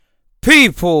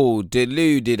People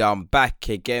deluded, I'm back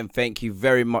again. Thank you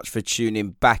very much for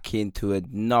tuning back into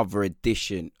another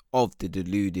edition of the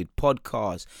Deluded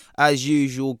podcast. As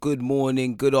usual, good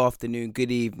morning, good afternoon,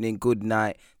 good evening, good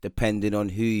night, depending on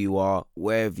who you are,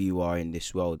 wherever you are in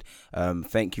this world.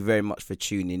 Thank you very much for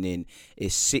tuning in.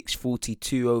 It's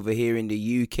 6:42 over here in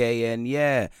the UK, and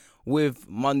yeah, with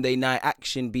Monday night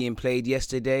action being played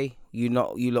yesterday, you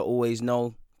lot always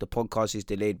know the podcast is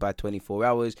delayed by 24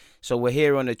 hours. So we're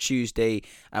here on a Tuesday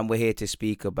and we're here to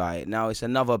speak about it. Now, it's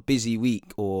another busy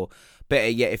week, or better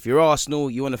yet, if you're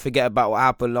Arsenal, you want to forget about what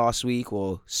happened last week,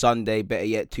 or Sunday, better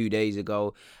yet, 2 days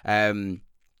ago.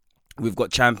 We've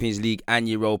got Champions League and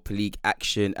Europa League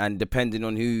action, and depending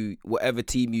on whatever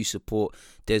team you support,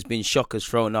 there's been shockers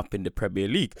thrown up in the Premier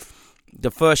League. The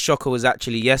first shocker was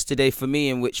actually yesterday for me,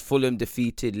 in which Fulham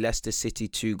defeated Leicester City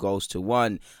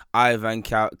 2-1. Ivan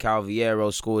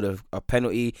Calviero scored a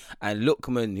penalty, and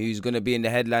Lookman, who's going to be in the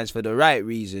headlines for the right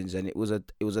reasons, and it was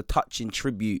a touching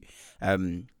tribute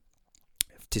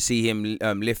to see him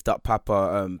lift up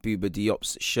Papa Bouba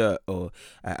Diop's shirt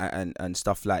and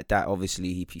stuff like that.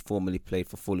 Obviously, he formerly played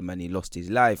for Fulham and he lost his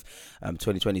life.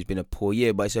 2020 has been a poor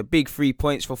year, but it's a big 3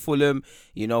 points for Fulham.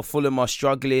 You know, Fulham are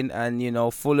struggling, and you know,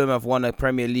 Fulham have won a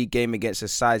Premier League game against a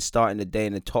side starting the day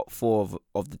in the top four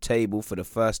of the table for the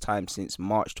first time since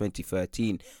March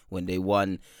 2013, when they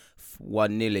won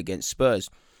 1-0 against Spurs.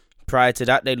 Prior to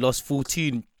that, they lost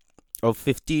 14 of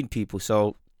 15 people.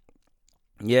 So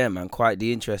yeah, man, quite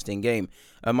the interesting game.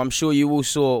 I'm sure you all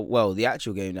saw, well, the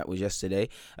actual game that was yesterday.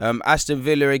 Aston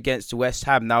Villa against West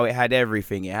Ham. Now, it had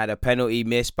everything. It had a penalty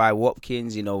missed by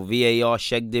Watkins. You know, VAR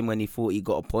shagged him when he thought he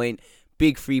got a point.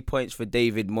 Big 3 points for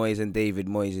David Moyes and David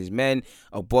Moyes' men.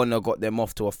 Ogbonna got them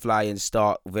off to a flying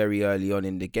start very early on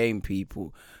in the game,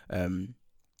 people. It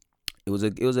was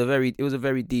a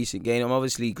very decent game.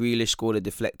 Obviously, Grealish scored a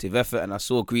deflective effort, and I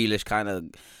saw Grealish kind of,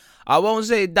 I won't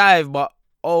say dive, but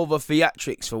over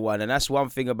theatrics for one, and that's one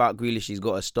thing about Grealish he's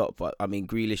got to stop. But I mean,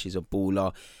 Grealish is a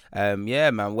baller.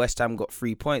 Yeah, man, West Ham got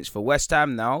 3 points. For West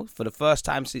Ham now, for the first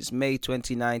time since May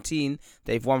 2019,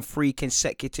 they've won 3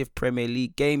 consecutive Premier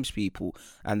League games, people,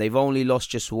 and they've only lost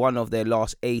just one of their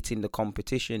last 8 in the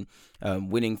competition,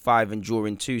 winning 5 and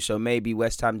drawing 2. So maybe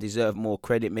West Ham deserve more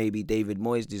credit. Maybe David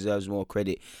Moyes deserves more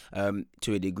credit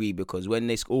to a degree, because when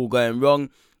it's all going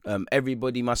wrong,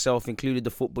 everybody, myself included, the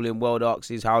footballing world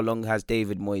asks is, how long has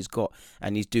David Moyes got?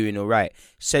 And he's doing all right.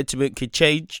 Sentiment could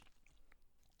change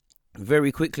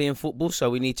very quickly in football, so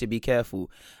we need to be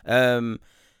careful.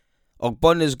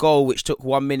 Ogbonna's goal, which took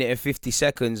 1 minute and 50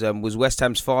 seconds, was West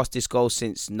Ham's fastest goal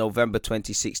since November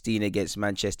 2016 against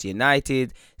Manchester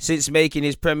United. Since making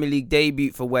his Premier League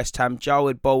debut for West Ham,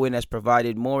 Jarrod Bowen has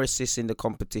provided more assists in the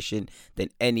competition than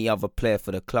any other player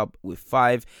for the club, with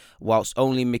 5, whilst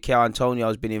only Mikel Antonio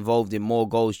has been involved in more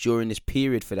goals during this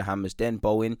period for the Hammers than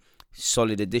Bowen.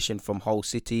 Solid addition from Hull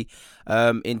City.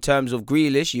 In terms of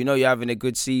Grealish, you know you're having a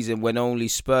good season when only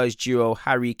Spurs duo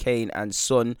Harry Kane and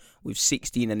Son, with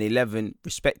 16 and 11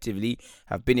 respectively,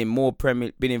 have been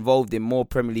involved in more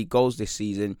Premier League goals this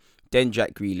season than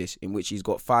Jack Grealish, in which he's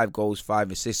got 5 goals,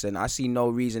 5 assists, and I see no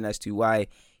reason as to why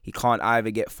he can't either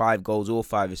get 5 goals or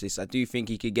 5 assists. I do think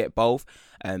he could get both,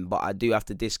 but I do have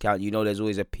to discount, you know, there's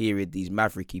always a period these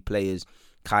mavericky players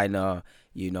kind of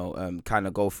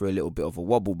go through a little bit of a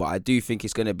wobble. But I do think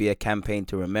it's going to be a campaign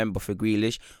to remember for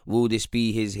Grealish. Will this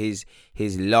be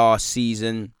his last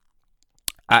season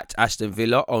at Aston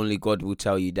Villa? Only God will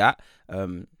tell you that.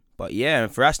 But yeah,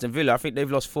 and for Aston Villa, I think they've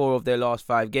lost 4 of their last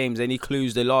 5 games. Any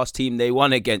clues the last team they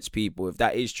won against, people? If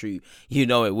that is true, you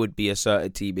know it would be a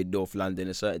certain team in North London,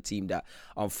 a certain team that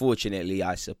unfortunately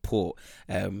I support.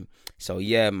 So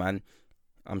yeah, man,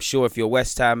 I'm sure if you're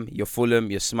West Ham, you're Fulham,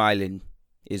 you're smiling.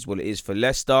 Is what it is for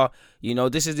Leicester. You know,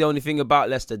 this is the only thing about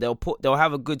Leicester. They'll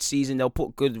have a good season, they'll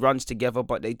put good runs together,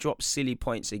 but they drop silly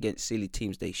points against silly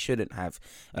teams they shouldn't have,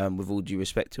 with all due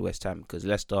respect to West Ham, because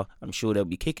Leicester, I'm sure they'll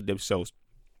be kicking themselves.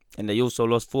 And they also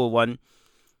lost 4-1.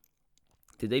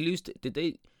 Did they lose?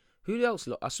 Who else?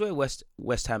 I swear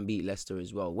West Ham beat Leicester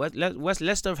as well.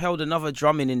 Leicester have held another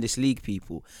drumming in this league,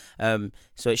 people.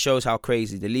 So it shows how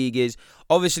crazy the league is.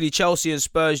 Obviously, Chelsea and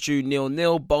Spurs drew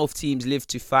 0-0. Both teams live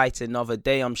to fight another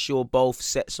day. I'm sure both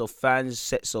sets of fans,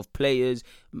 sets of players,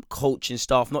 coaching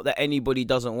staff, not that anybody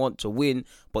doesn't want to win,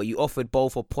 but you offered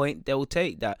both a point, they'll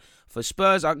take that. For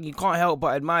Spurs, you can't help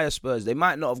but admire Spurs. They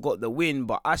might not have got the win,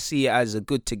 but I see it as a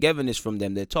good togetherness from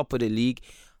them. They're top of the league.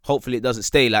 Hopefully it doesn't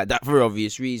stay like that for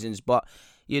obvious reasons. But,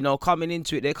 you know, coming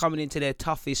into it, they're coming into their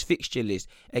toughest fixture list.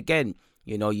 Again,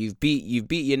 you know, you've beat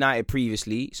United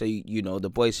previously. So, you know, the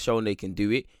boys shown they can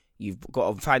do it. You've got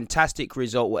a fantastic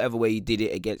result, whatever way you did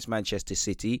it, against Manchester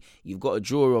City. You've got a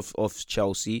draw of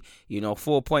Chelsea.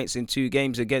 4 points in 2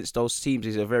 games against those teams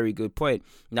is a very good point.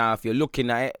 Now, if you're looking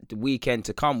at it, the weekend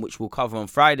to come, which we'll cover on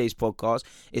Friday's podcast,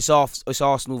 it's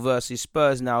Arsenal versus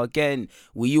Spurs. Now, again,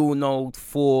 we all know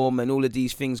form and all of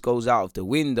these things goes out of the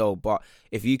window, but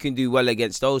if you can do well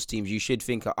against those teams, you should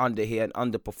think an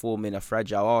underperforming, a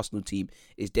fragile Arsenal team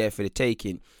is there for the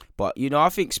taking. But, I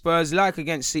think Spurs, like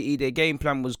against City, their game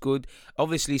plan was good.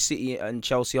 Obviously, City and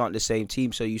Chelsea aren't the same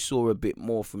team, so you saw a bit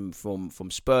more from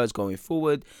Spurs going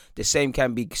forward. The same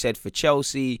can be said for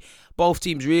Chelsea. Both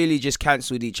teams really just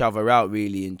cancelled each other out,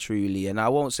 really and truly. And I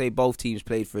won't say both teams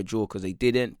played for a draw because they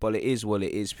didn't, but it is what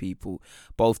it is, people.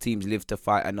 Both teams live to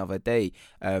fight another day.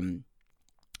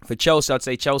 For Chelsea, I'd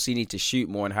say Chelsea need to shoot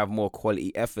more and have more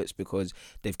quality efforts because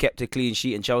they've kept a clean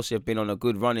sheet, and Chelsea have been on a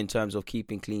good run in terms of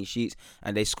keeping clean sheets,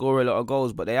 and they score a lot of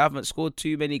goals, but they haven't scored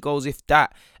too many goals, if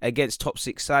that, against top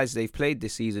 6 sides they've played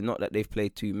this season. Not that they've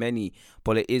played too many,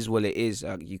 but it is what it is.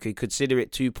 You could consider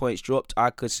it 2 points dropped. I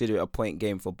consider it a point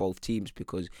game for both teams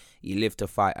because you live to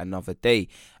fight another day.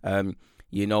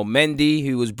 Mendy,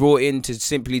 who was brought in to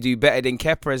simply do better than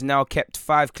Kepa, has now kept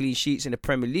 5 clean sheets in the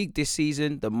Premier League this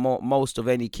season, the most of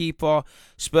any keeper.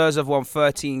 Spurs have won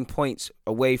 13 points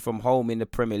away from home in the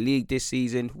Premier League this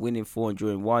season, winning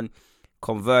 401,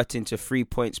 converting to 3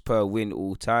 points per win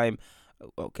all time.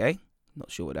 Okay,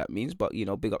 not sure what that means, but,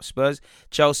 big up Spurs.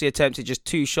 Chelsea attempted just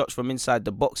 2 shots from inside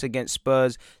the box against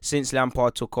Spurs. Since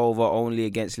Lampard took over, only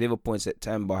against Liverpool in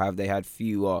September have they had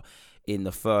fewer in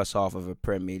the first half of a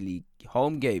Premier League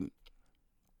home game.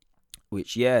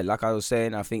 Which, like I was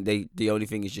saying, I think the only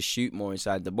thing is just shoot more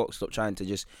inside the box. Stop trying to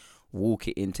just walk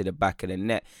it into the back of the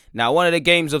net. Now, one of the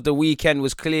games of the weekend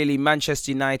was clearly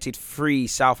Manchester United 3,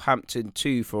 Southampton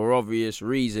 2, for obvious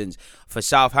reasons. For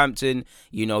Southampton,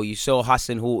 you saw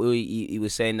Hassan Hall, he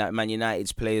was saying that Man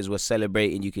United's players were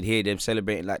celebrating. You could hear them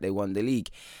celebrating like they won the league.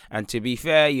 And to be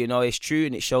fair, it's true,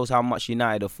 and it shows how much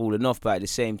United have fallen off. But at the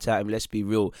same time, let's be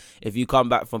real. If you come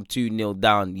back from 2-0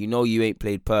 down, you ain't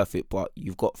played perfect, but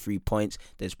you've got 3 points.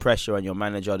 There's pressure on your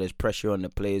manager. There's pressure on the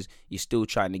players. You're still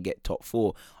trying to get top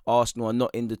 4. Arsenal are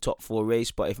not in the top 4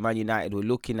 race, but if Man United were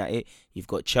looking at it, you've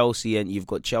got Chelsea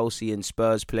and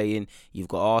Spurs playing. You've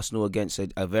got Arsenal against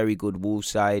a very good Wolves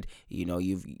side. You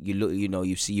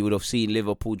would have seen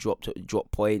Liverpool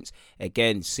drop points.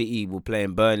 Again, City will play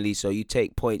in Burnley, so you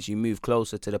take points, you move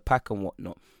closer to the pack and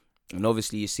whatnot. And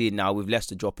obviously you see it now with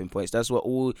Leicester dropping points. That's what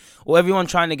all everyone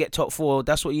trying to get top 4.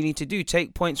 That's what you need to do.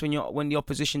 Take points when the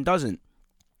opposition doesn't.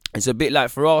 It's a bit like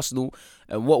for Arsenal,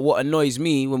 and what annoys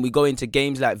me when we go into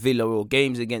games like Villa or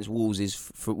games against Wolves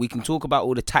is we can talk about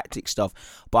all the tactic stuff,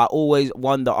 but I always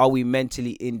wonder, are we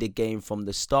mentally in the game from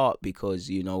the start?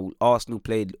 Because, Arsenal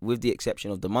played, with the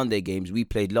exception of the Monday games, we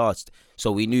played last,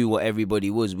 so we knew what everybody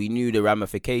was. We knew the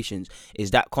ramifications.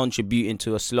 Is that contributing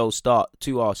to a slow start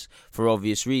to us for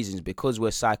obvious reasons? Because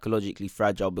we're psychologically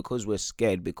fragile, because we're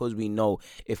scared, because we know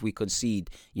if we concede,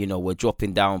 we're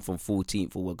dropping down from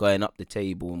 14th or we're going up the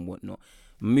table and whatnot.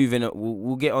 Moving up,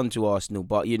 we'll get on to Arsenal,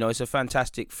 but it's a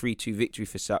fantastic 3-2 victory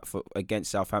for against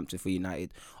Southampton for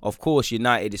United. Of course,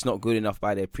 United, it's not good enough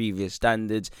by their previous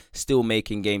standards, still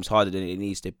making games harder than it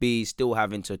needs to be, still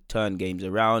having to turn games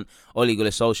around. Ole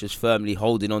Gunnar Solskjaer's firmly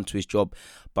holding on to his job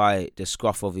by the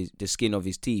skin of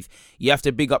his teeth. You have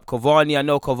to big up Cavani. I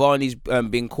know Cavani's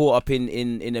been caught up in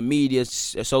the media,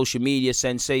 social media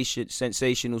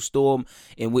sensational storm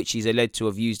in which he's alleged to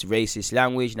have used racist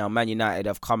language. Now, Man United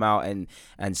have come out and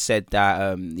said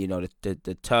that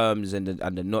the terms and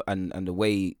the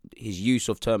way his use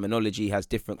of terminology has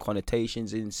different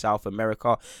connotations in South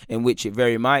America, in which it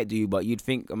very might do. But you'd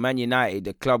think Man United,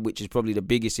 the club which is probably the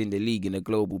biggest in the league in a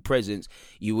global presence,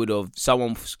 you would have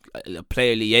a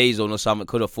player liaison or something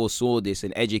could have foresaw this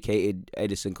and educated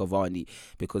Edinson Cavani,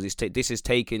 because this has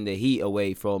taken the heat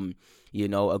away from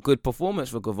a good performance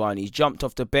for Cavani. He's jumped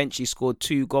off the bench, he scored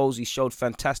 2 goals, he showed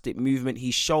fantastic movement.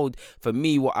 He showed, for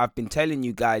me, what I've been telling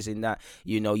you guys, in that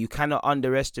you cannot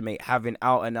underestimate having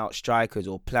out and out strikers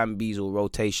or plan Bs or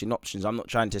rotation options. I'm not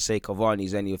trying to say Cavani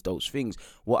is any of those things.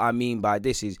 What I mean by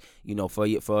this is,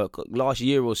 for last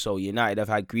year or so, United have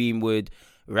had Greenwood,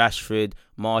 Rashford,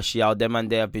 Martial, them and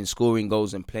they have been scoring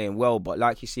goals and playing well. But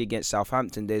like you see against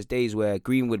Southampton, there's days where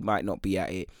Greenwood might not be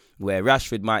at it, where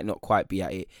Rashford might not quite be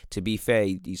at it. To be fair,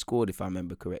 he scored, if I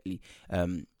remember correctly.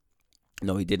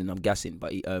 No, he didn't. I'm guessing,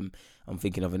 but I'm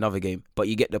thinking of another game. But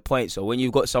you get the point. So when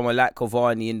you've got someone like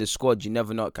Cavani in the squad, you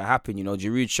never know what can happen. You know,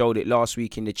 Giroud showed it last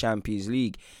week in the Champions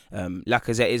League.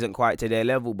 Lacazette isn't quite to their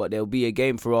level, but there'll be a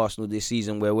game for Arsenal this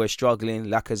season where we're struggling.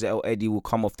 Lacazette or Eddie will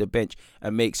come off the bench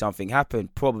and make something happen.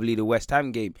 Probably the West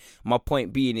Ham game. My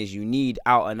point being is you need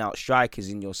out-and-out strikers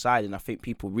in your side, and I think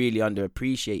people really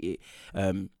underappreciate it.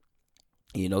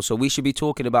 You know, so we should be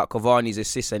talking about Cavani's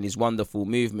assist and his wonderful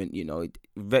movement. You know,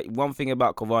 one thing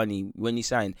about Cavani, when he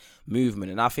signed,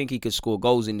 movement, and I think he could score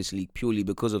goals in this league purely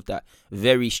because of that.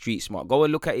 Very street smart. Go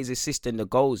and look at his assist and the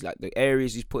goals, like the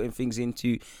areas he's putting things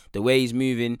into, the way he's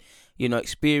moving. You know,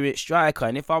 experienced striker.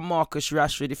 And if I'm Marcus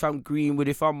Rashford, if I'm Greenwood,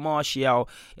 if I'm Martial,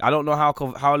 I don't know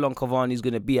how long Cavani's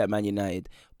going to be at Man United,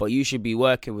 but you should be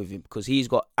working with him because he's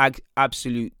got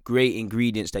absolute great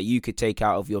ingredients that you could take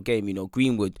out of your game. You know,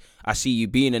 Greenwood, I see you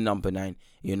being a number 9.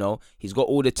 You know, he's got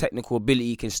all the technical ability,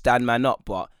 he can stand man up,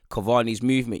 but Cavani's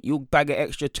movement, you'll bag an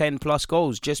extra 10 plus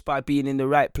goals just by being in the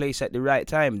right place at the right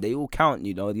time. They all count,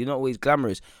 you know, you're not always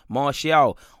glamorous.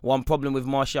 Martial, one problem with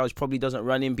Martial is probably doesn't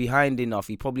run in behind enough.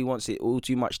 He probably wants it all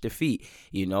too much to feet,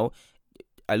 you know.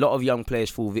 A lot of young players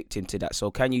fall victim to that. So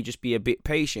can you just be a bit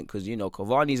patient? Because, you know,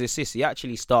 Cavani's assist, he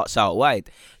actually starts out wide,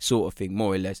 sort of thing,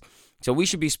 more or less. So we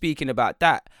should be speaking about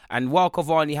that. And while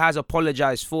Cavani has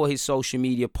apologised for his social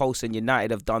media posts and United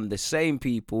have done the same,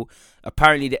 people,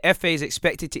 apparently the FA is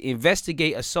expected to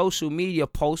investigate a social media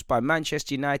post by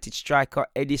Manchester United striker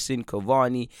Edinson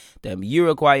Cavani. The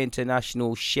Uruguay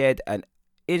international shared an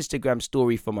Instagram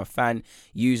story from a fan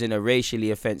using a racially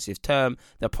offensive term.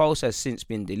 The post has since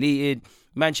been deleted.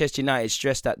 Manchester United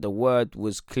stressed that the word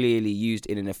was clearly used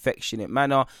in an affectionate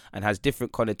manner and has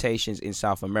different connotations in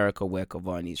South America, where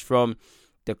Cavani is from.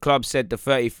 The club said the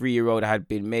 33-year-old had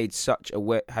been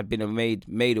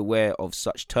made aware of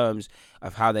such terms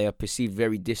of how they are perceived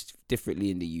very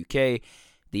differently in the UK.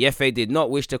 The FA did not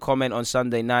wish to comment on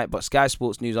Sunday night, but Sky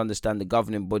Sports News understand the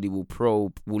governing body will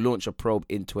launch a probe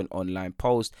into an online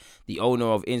post. The owner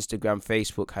of Instagram,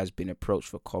 Facebook, has been approached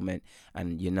for comment,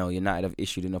 and you know, United have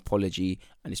issued an apology,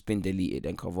 and it's been deleted,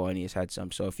 and Cavani has had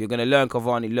some. So if you're gonna learn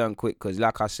Cavani, learn quick, because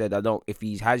like I said, if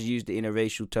he has used it in a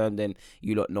racial term, then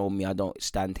you lot know me. I don't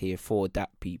stand here for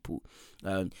that, people.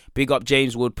 Big up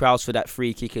James Ward-Prowse for that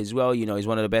free kick as well. You know, he's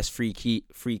one of the best free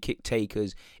kick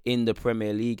takers in the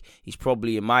Premier League. He's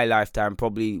probably, in my lifetime,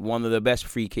 probably one of the best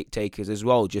free kick takers as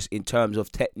well, just in terms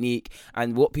of technique.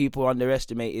 And what people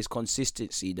underestimate is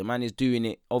consistency. The man is doing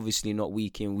it, obviously not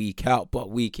week in, week out,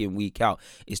 but week in, week out.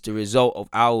 It's the result of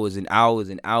hours and hours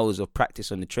and hours of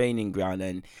practice on the training ground,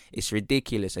 and it's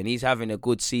ridiculous. And he's having a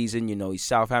good season. You know, he's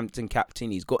Southampton captain.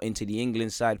 He's got into the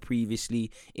England side previously.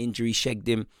 Injury shagged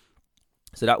him.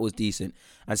 So that was decent.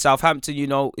 And Southampton, you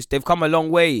know, they've come a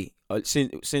long way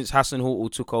since Hasenhüttl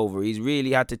took over. He's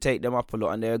really had to take them up a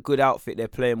lot, and they're a good outfit. They're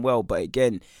playing well. But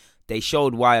again, they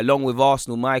showed why, along with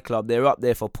Arsenal, my club, they're up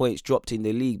there for points dropped in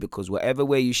the league, because whatever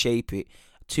way you shape it,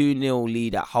 2-0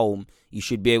 lead at home, you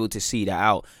should be able to see that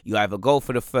out. You either go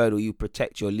for the third or you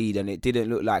protect your lead, and it didn't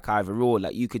look like either or.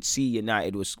 Like, you could see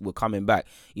United were coming back.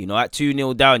 You know, at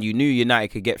 2-0 down, you knew United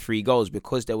could get 3 goals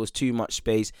because there was too much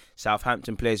space.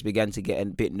 Southampton players began to get a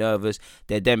bit nervous.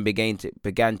 There then began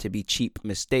to be cheap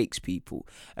mistakes, people.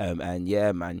 And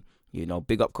yeah, man. You know,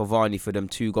 big up Cavani for them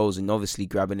 2 goals and obviously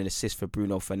grabbing an assist for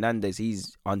Bruno Fernandes.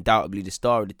 He's undoubtedly the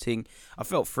star of the thing. I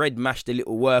felt Fred mashed a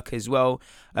little work as well.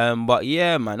 But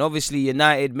yeah, man, obviously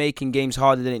United making games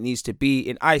harder than it needs to be.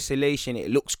 In isolation,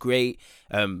 it looks great.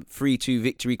 3-2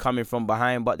 victory coming from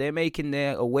behind. But they're making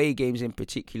their away games in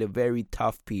particular very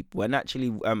tough, people. And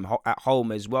actually at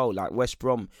home as well, like West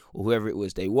Brom or whoever it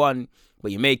was, they won.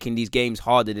 But you're making these games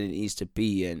harder than it needs to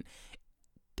be. And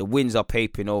the wins are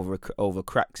papering over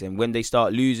cracks, and when they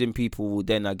start losing, people will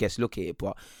then, I guess, look at it.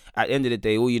 But at the end of the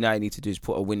day, all United need to do is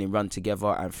put a winning run together,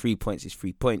 and 3 points is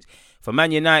 3 points. For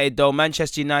Man United, though,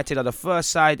 Manchester United are the first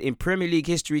side in Premier League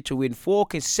history to win 4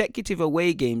 consecutive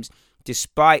away games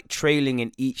despite trailing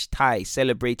in each tie,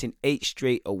 celebrating 8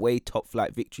 straight away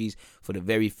top-flight victories for the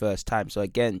very first time. So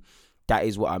again, that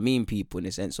is what I mean, people, in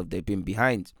the sense of they've been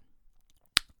behind.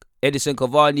 Edinson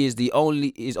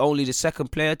Cavani is only the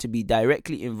second player to be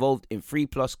directly involved in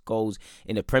 3+ goals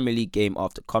in a Premier League game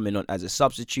after coming on as a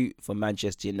substitute for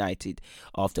Manchester United,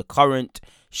 after current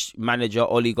manager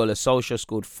Ole Gunnar Solskjaer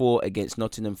scored 4 against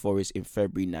Nottingham Forest in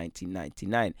February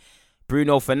 1999.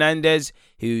 Bruno Fernandes,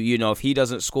 who, you know, if he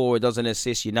doesn't score or doesn't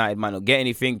assist, United might not get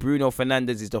anything. Bruno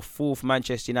Fernandes is the 4th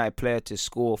Manchester United player to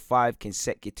score in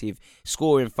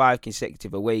 5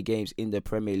 consecutive away games in the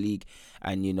Premier League.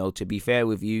 And, you know, to be fair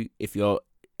with you, if you're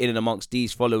in and amongst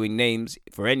these following names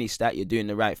for any stat, you're doing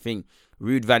the right thing.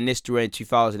 Ruud van Nistelrooy in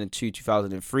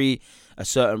 2002-2003, a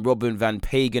certain Robin van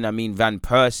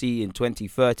Persie in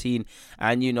 2013,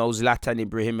 and Zlatan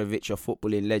Ibrahimovic, a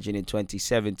footballing legend, in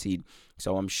 2017.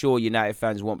 So I'm sure United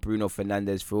fans want Bruno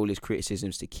Fernandes, for all his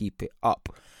criticisms, to keep it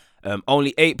up.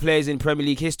 Only 8 players in Premier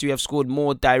League history have scored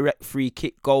more direct free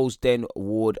kick goals than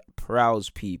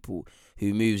Ward-Prowse, people,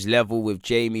 who moves level with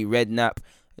Jamie Redknapp,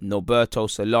 Norberto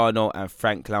Solano and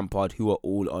Frank Lampard, who are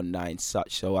all on 9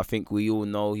 such. So I think we all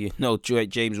know,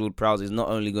 James Ward-Prowse is not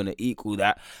only going to equal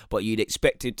that, but you'd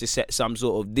expect him to set some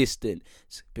sort of distance,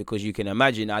 because you can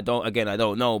imagine, I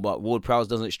don't know, but Ward-Prowse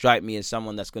doesn't strike me as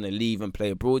someone that's going to leave and play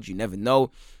abroad. You never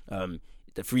know.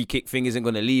 The free kick thing isn't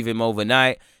going to leave him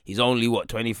overnight. He's only,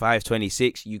 25,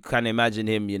 26. You can imagine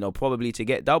him, probably to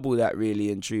get double that,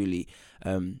 really and truly.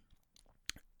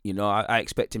 I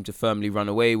expect him to firmly run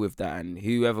away with that. And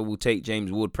whoever will take James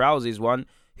Ward-Prowse's one,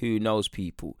 who knows,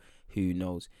 people? Who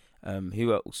knows?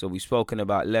 So we've spoken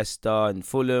about Leicester and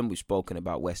Fulham. We've spoken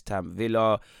about West Ham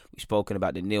Villa. We've spoken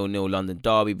about the 0-0 London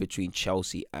derby between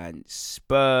Chelsea and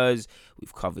Spurs.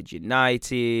 We've covered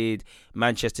United.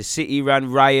 Manchester City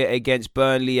ran riot against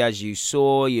Burnley, as you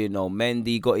saw.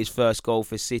 Mendy got his first goal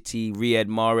for City. Riyad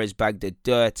Mahrez bagged a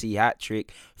dirty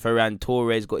hat-trick. Ferran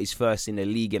Torres got his first in the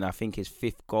league and I think his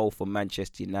 5th goal for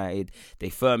Manchester United. They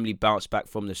firmly bounced back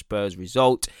from the Spurs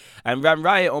result and ran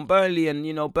riot on Burnley.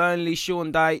 And, Burnley,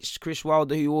 Sean Dyche, Chris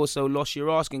Wilder, who also lost. You're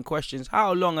asking questions.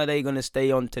 How long are they going to stay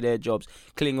on to their jobs,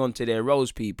 cling on to their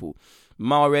roles, people?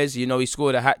 Mahrez, he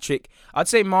scored a hat-trick. I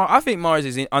think Mahrez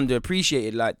is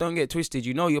underappreciated. Like, don't get twisted.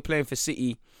 You're playing for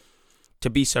City to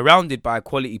be surrounded by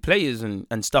quality players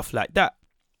and stuff like that.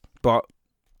 But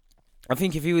I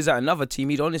think if he was at another team,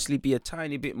 he'd honestly be a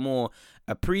tiny bit more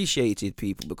appreciated,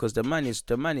 people, because the man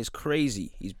is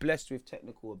crazy. He's blessed with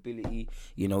technical ability.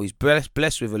 He's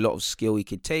blessed with a lot of skill. He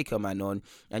could take a man on,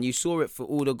 and you saw it for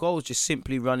all the goals, just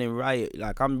simply running riot.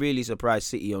 Like, I'm really surprised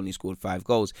City only scored 5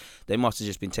 goals. They must have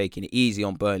just been taking it easy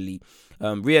on Burnley.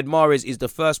 Riyad Mahrez is the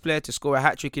first player to score a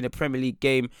hat-trick in a Premier League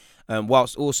game,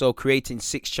 whilst also creating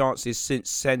 6 chances since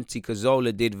Santi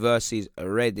Cazorla did versus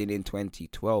Reading in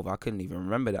 2012. I couldn't even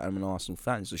remember that. I'm an Arsenal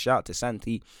fan, so shout out to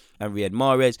Santi and Riyad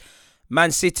Mahrez.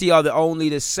 Man City are only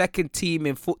the second team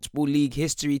in Football League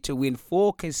history to win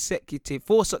 4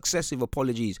 successive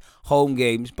home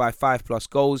games by 5+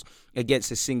 goals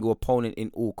against a single opponent in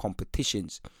all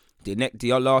competitions. The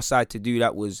last side to do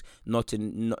that was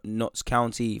Notts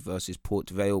County versus Port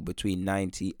Vale between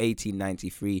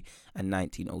 1893 and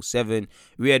 1907.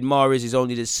 Riyad Mahrez is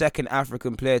only the second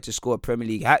African player to score a Premier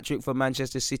League hat-trick for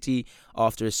Manchester City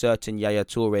after a certain Yaya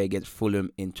Toure against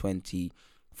Fulham in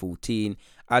 2014.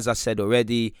 As I said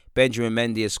already, Benjamin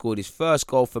Mendy has scored his first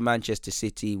goal for Manchester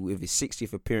City with his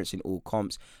 60th appearance in all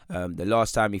comps. The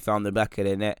last time he found the back of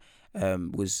the net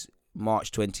was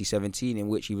March 2017, in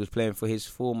which he was playing for his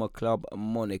former club,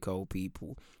 Monaco,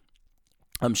 people.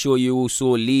 I'm sure you all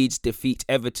saw Leeds defeat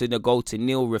Everton 1-0.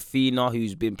 Rafinha,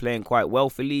 who's been playing quite well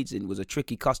for Leeds and was a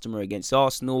tricky customer against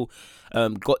Arsenal,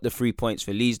 got the 3 points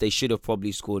for Leeds. They should have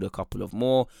probably scored a couple of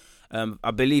more.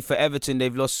 I believe for Everton,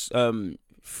 they've lost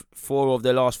 4 of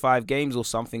their last 5 games or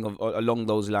something along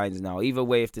those lines now. Either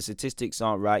way, if the statistics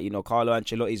aren't right, Carlo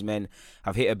Ancelotti's men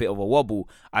have hit a bit of a wobble.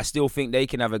 I still think they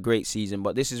can have a great season,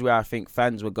 but this is where I think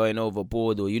fans were going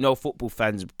overboard, or football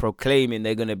fans proclaiming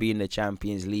they're going to be in the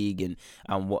Champions League and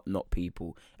whatnot,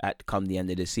 people, at come the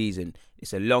end of the season.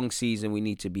 It's a long season, we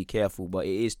need to be careful, but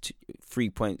it is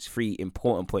 3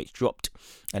 important points dropped,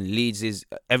 and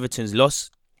Everton's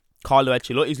loss, Carlo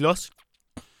Ancelotti's loss,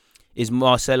 is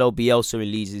Marcelo Bielsa and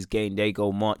Leeds' gain. They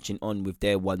go marching on with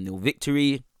their 1-0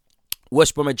 victory.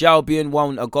 West Bromwich Albion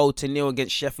won 1-0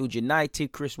 against Sheffield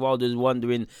United. Chris Wilder's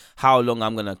wondering how long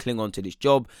I'm going to cling on to this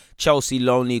job. Chelsea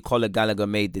lonely. Conor Gallagher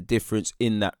made the difference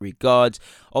in that regard.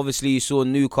 Obviously, you saw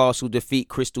Newcastle defeat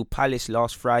Crystal Palace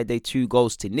last Friday,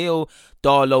 2-0.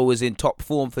 Darlow was in top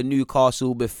form for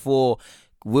Newcastle before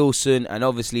Wilson, and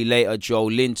obviously later Joe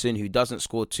Linton, who doesn't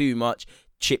score too much,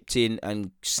 chipped in and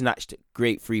snatched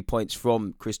great 3 points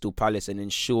from Crystal Palace and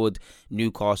ensured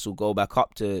Newcastle go back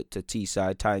up to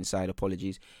Tyneside,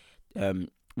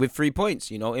 with 3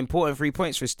 points, important 3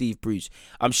 points for Steve Bruce.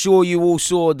 I'm sure you all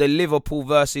saw the Liverpool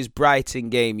versus Brighton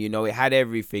game. It had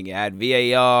everything. It had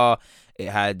VAR, it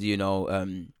had,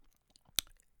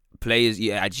 players,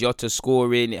 it had Jota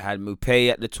scoring, it had Mupay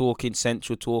at the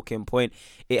central talking point.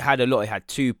 It had a lot. It had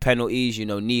 2 penalties.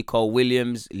 Nico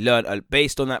Williams learned,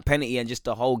 based on that penalty and just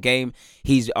the whole game,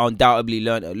 he's undoubtedly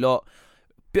learned a lot.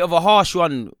 Bit of a harsh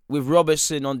one with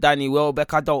Robertson on Danny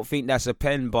Welbeck. I don't think that's a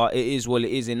pen, but it is what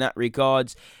it is in that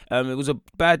regards. It was a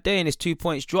bad day and it's 2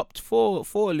 points dropped for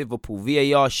Liverpool.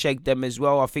 VAR shagged them as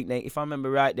well. I think if I remember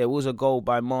right, there was a goal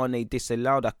by Mane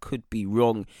disallowed. I could be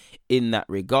wrong in that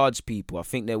regards, people. I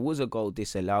think there was a goal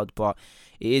disallowed, but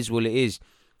it is what it is.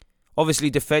 Obviously,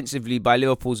 defensively, by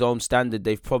Liverpool's own standard,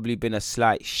 they've probably been a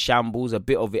slight shambles. A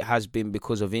bit of it has been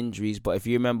because of injuries. But if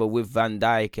you remember with Van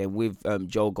Dijk and with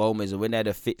Joe Gomez, and when they had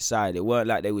a fit side, it weren't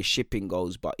like they were shipping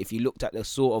goals. But if you looked at the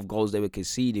sort of goals they were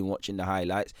conceding watching the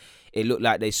highlights, it looked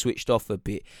like they switched off a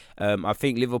bit. I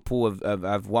think Liverpool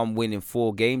have one win in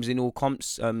 4 games in all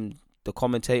comps. The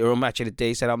commentator on Match of the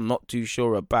Day said, I'm not too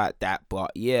sure about that.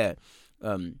 But yeah,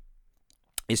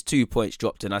 it's 2 points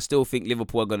dropped, and I still think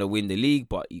Liverpool are going to win the league,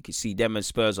 but you can see them and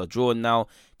Spurs are drawn now.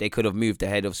 They could have moved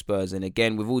ahead of Spurs, and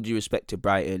again, with all due respect to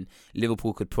Brighton,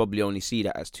 Liverpool could probably only see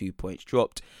that as 2 points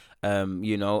dropped.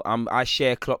 I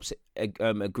share Klopp's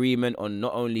agreement on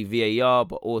not only VAR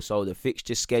but also the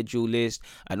fixture schedule list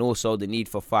and also the need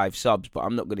for 5 subs, but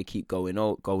I'm not going to keep going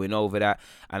over that.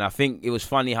 And I think it was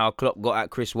funny how Klopp got at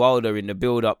Chris Wilder in the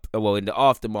build-up, in the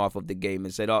aftermath of the game,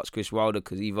 and said, ask Chris Wilder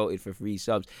because he voted for 3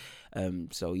 subs.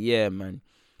 So yeah, man.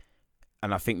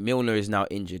 And I think Milner is now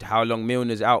injured. How long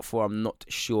Milner's out for, I'm not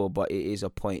sure, but it is a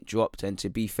point dropped. And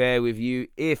to be fair with you,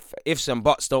 if some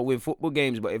buts don't win football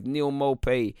games, but if Neal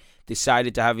Maupay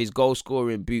decided to have his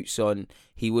goal-scoring boots on,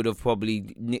 he would have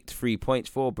probably nicked 3 points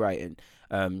for Brighton.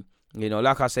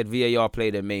 Like I said, VAR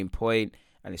played a main point.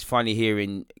 And it's funny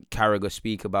hearing Carragher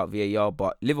speak about VAR,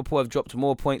 but Liverpool have dropped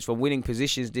more points from winning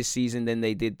positions this season than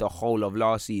they did the whole of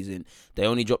last season. They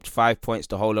only dropped 5 points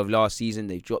the whole of last season.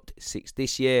 They've dropped 6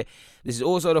 this year. This is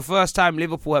also the first time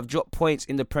Liverpool have dropped points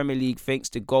in the Premier League thanks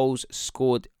to goals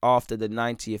scored after the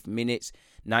 90th minute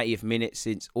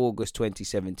since August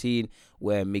 2017,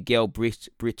 where Miguel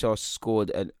Britos scored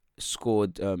in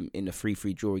the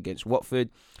 3-3 draw against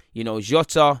Watford.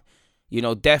 Jota,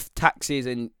 death, taxes,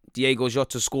 and Diego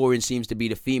Jota scoring seems to be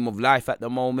the theme of life at the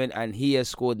moment, and he has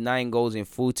scored 9 goals in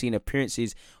 14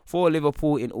 appearances for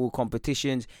Liverpool in all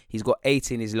competitions. He's got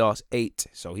 8 in his last 8,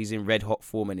 so he's in red hot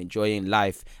form and enjoying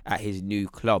life at his new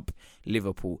club,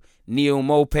 Liverpool. Neal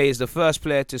Maupay is the first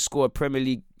player to score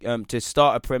to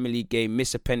start a Premier League game,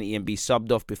 miss a penalty and be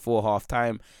subbed off before half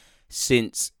time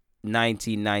since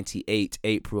 1998,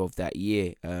 April of that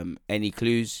year. Any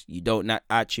clues? You don't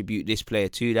attribute this player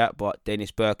to that, but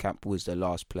Dennis Bergkamp was the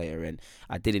last player, and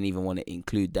I didn't even want to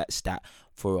include that stat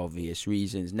for obvious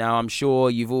reasons. Now, I'm sure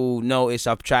you've all noticed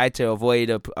I've tried to avoid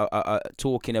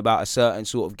talking about a certain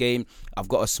sort of game. I've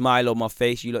got a smile on my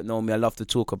face. You don't know me. I love to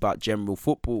talk about general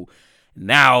football.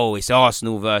 Now it's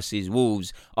Arsenal versus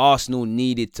Wolves. Arsenal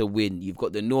needed to win. You've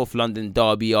got the North London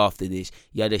derby after this.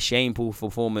 You had a shameful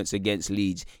performance against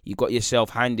Leeds. You got yourself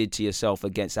handed to yourself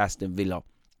against Aston Villa.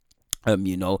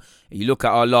 You look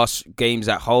at our last games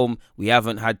at home, we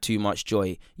haven't had too much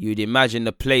joy. You'd imagine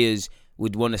the players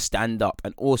would want to stand up,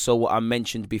 and also what I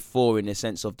mentioned before in the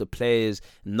sense of the players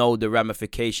know the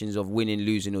ramifications of winning,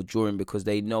 losing or drawing because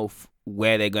they know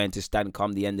where they're going to stand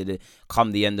come the end of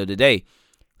the day.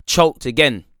 Choked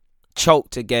again. For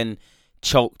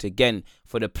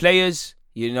the players,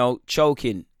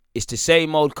 choking. It's the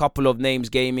same old couple of names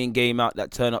game in, game out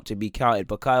that turn up to be counted.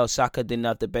 Bukayo Saka didn't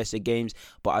have the best of games,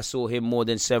 but I saw him more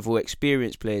than several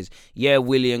experienced players. Yeah,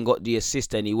 Willian got the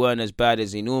assist and he weren't as bad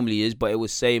as he normally is, but it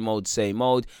was same old.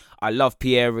 I love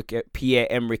Pierre-Emerick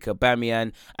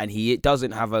Aubameyang, and he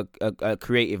doesn't have a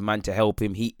creative man to help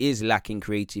him. He is lacking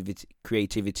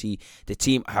creativity. The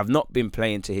team have not been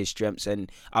playing to his strengths,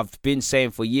 and I've been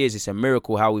saying for years it's a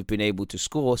miracle how we've been able to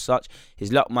score such.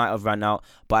 His luck might have run out,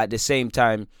 but at the same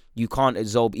time, you can't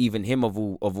absolve even him of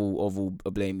all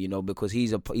blame, because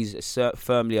he's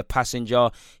firmly a passenger.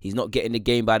 He's not getting the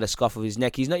game by the scuff of his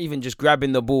neck. He's not even just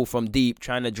grabbing the ball from deep,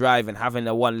 trying to drive and having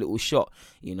a one little shot.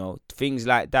 Things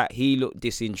like that. He looked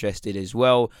disinterested as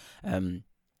well.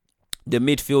 The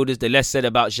midfielders, the less said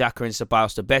about Xhaka and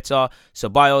Ceballos, the better.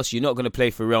 Ceballos, you're not going to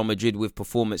play for Real Madrid with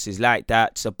performances like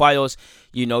that. Ceballos,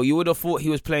 you would have thought he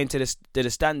was playing to the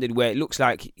standard where it looks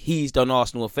like he's done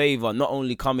Arsenal a favour, not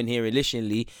only coming here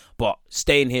initially, but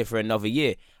staying here for another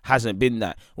year. Hasn't been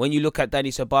that. When you look at Dani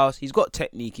Ceballos, he's got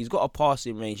technique, he's got a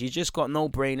passing range, he's just got no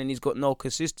brain and he's got no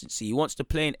consistency. He wants to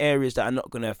play in areas that are not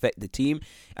going to affect the team,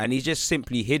 and he's just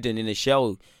simply hidden in a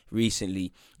shell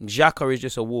recently. Xhaka is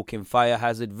just a walking fire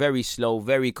hazard, very slow,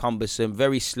 very cumbersome,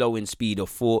 very slow in speed of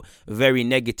thought, very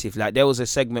negative. Like there was a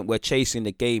segment where chasing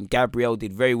the game, Gabriel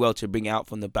did very well to bring it out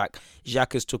from the back.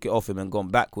 Xhaka's took it off him and gone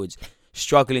backwards.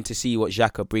 Struggling to see what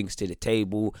Xhaka brings to the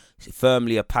table. He's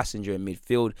firmly a passenger in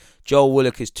midfield. Joe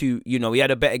Willock is too, he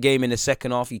had a better game in the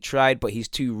second half. He tried, but he's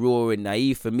too raw and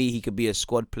naive. For me, he could be a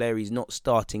squad player. He's not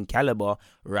starting caliber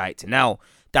right now.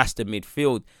 That's the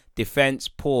midfield. Defense,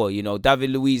 poor. David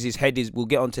Luiz's head is, we'll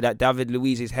get onto that. David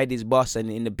Luiz's head is bust, and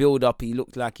in the build-up, he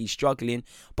looked like he's struggling,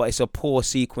 but it's a poor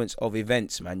sequence of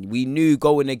events, man. We knew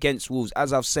going against Wolves,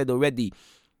 as I've said already,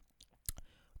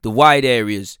 the wide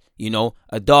areas,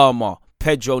 Adama,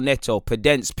 Pedro Neto,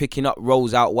 Pedence picking up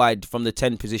roles out wide from the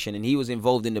 10 position, and he was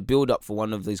involved in the build-up for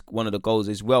one of the goals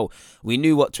as well. We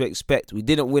knew what to expect. We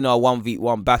didn't win our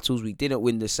 1v1 battles. We didn't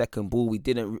win the second ball. We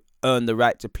didn't earn the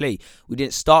right to play. We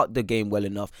didn't start the game well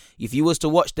enough. If you was to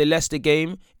watch the Leicester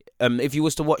game, if you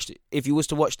was to watch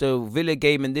the Villa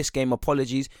game and this game,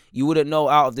 apologies, you wouldn't know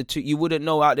out of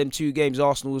them 2 games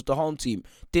Arsenal was the home team.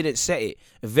 Didn't set it.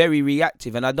 Very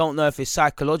reactive, and I don't know if it's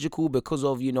psychological because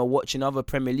of watching other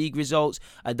Premier League results.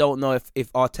 I don't know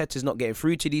if Arteta's not getting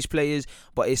through to these players,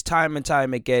 but it's time and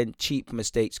time again cheap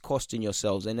mistakes costing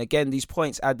yourselves. And again, these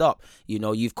points add up.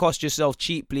 You've cost yourself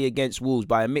cheaply against Wolves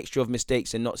by a mixture of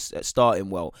mistakes and not starting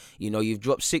well. You've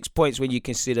dropped 6 points when you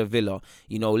consider Villa.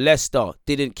 Leicester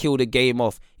didn't kill the game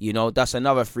off. That's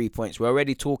another 3 points. We're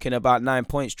already talking about 9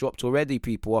 points dropped already,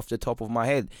 people, off the top of my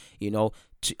head.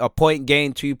 A point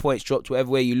gained, 2 points dropped,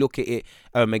 whatever way you look at it,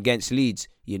 against Leeds,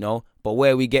 But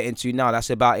where we get into now,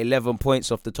 that's about 11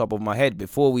 points off the top of my head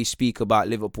before we speak about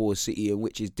Liverpool City,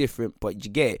 which is different, but you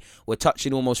get it. We're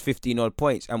touching almost 15 odd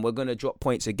points, and we're going to drop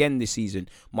points again this season.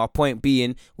 My point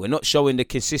being, we're not showing the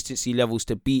consistency levels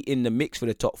to be in the mix for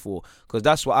the top 4, because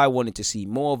that's what I wanted to see,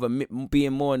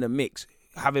 being more in the mix,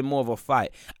 having more of a fight,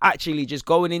 actually just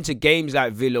going into games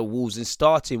like Villa, Wolves and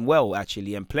starting well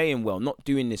actually and playing well, not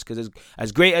doing this because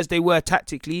as great as they were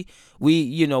tactically,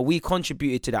 we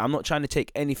contributed to that. I'm not trying to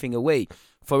take anything away.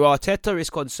 For Arteta, it's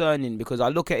concerning because I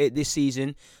look at it this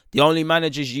season, the only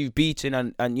managers you've beaten,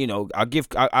 and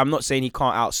I'm not saying he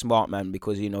can't outsmart man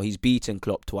because he's beaten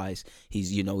Klopp twice.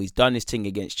 He's done his thing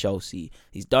against Chelsea.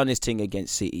 He's done his thing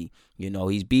against City.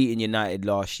 He's beaten United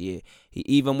last year.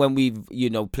 Even when we've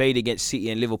played against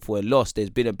City and Liverpool and lost, there's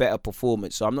been a better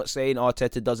performance. So I'm not saying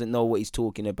Arteta doesn't know what he's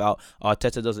talking about.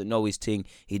 Arteta doesn't know his thing.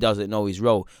 He doesn't know his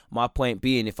role. My point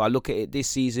being, if I look at it this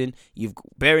season,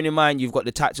 bearing in mind you've got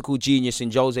the tactical genius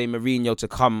in Jose Mourinho to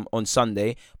come on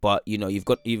Sunday, but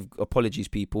apologies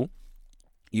people,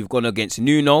 you've gone against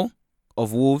Nuno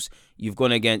of Wolves, you've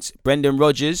gone against Brendan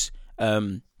Rodgers,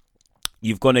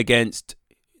 you've gone against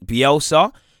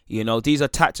Bielsa. These are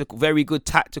very good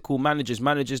tactical managers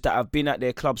that have been at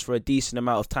their clubs for a decent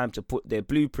amount of time to put their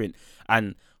blueprint.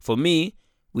 And for me,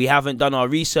 we haven't done our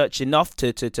research enough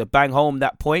to bang home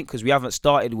that point because we haven't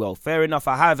started well. Fair enough,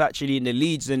 I have actually in the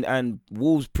Leeds and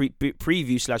Wolves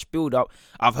preview / build-up,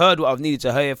 I've heard what I've needed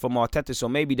to hear from Arteta, so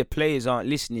maybe the players aren't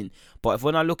listening. But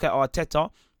when I look at Arteta,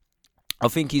 I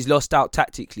think he's lost out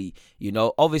tactically.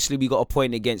 Obviously we got a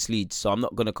point against Leeds, so I'm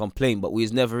not going to complain, but we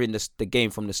was never in the game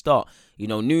from the start.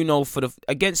 Nuno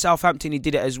against Southampton, he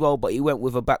did it as well, but he went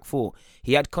with a back 4.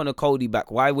 He had Connor Cody back.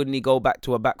 Why wouldn't he go back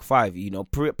to a back 5?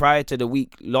 Prior to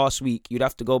last week, you'd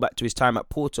have to go back to his time at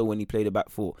Porto when he played a back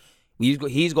 4.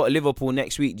 He's got Liverpool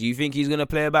next week. Do you think he's going to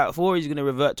play a back 4 or he's going to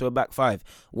revert to a back 5?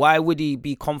 Why would he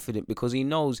be confident? Because he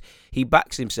knows he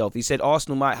backs himself. He said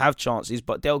Arsenal might have chances,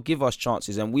 but they'll give us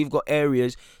chances, and we've got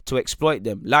areas to exploit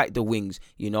them, like the wings,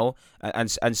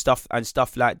 and stuff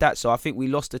like that. So I think we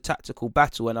lost the tactical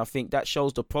battle, and I think that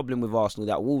shows the problem with Arsenal,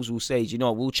 that Wolves will say,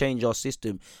 we'll change our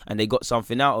system, and they got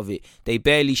something out of it. They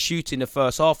barely shoot in the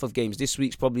first half of games. This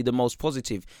week's probably the most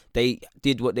positive. They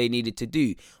did what they needed to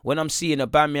do. When I'm seeing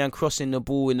Aubameyang crossing the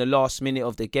ball in the last minute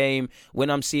of the game, when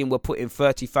I'm seeing we're putting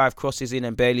 35 crosses in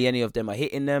and barely any of them are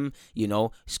hitting them,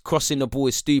 crossing the ball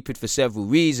is stupid for several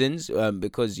reasons,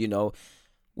 because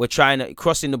we're trying to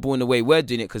crossing the ball in the way we're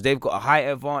doing it because they've got a height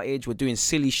advantage. We're doing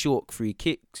silly short free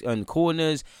kicks and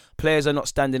corners. Players are not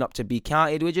standing up to be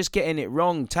counted. We're just getting it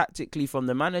wrong tactically from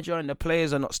the manager, and the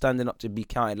players are not standing up to be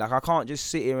counted. Like, I can't just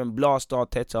sit here and blast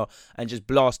Arteta and just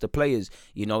blast the players.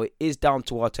 It is down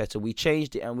to Arteta. We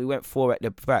changed it and we went 4 at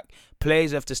the back.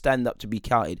 Players have to stand up to be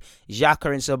counted.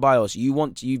 Xhaka and Ceballos,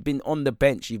 you've been on the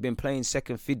bench. You've been playing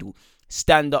second fiddle.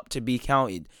 Stand up to be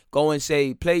counted. Go and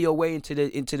play your way into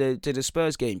the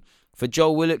Spurs game. For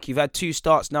Joe Willock, you've had 2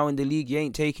 starts now in the league. You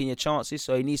ain't taking your chances,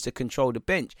 so he needs to control the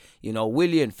bench.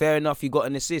 Willian, fair enough, you got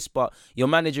an assist, but your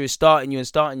manager is starting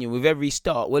you. With every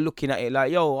start, we're looking at it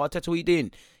like, yo, Arteta, what you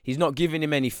doing? He's not giving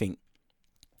him anything.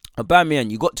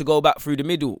 Aubameyang, you got to go back through the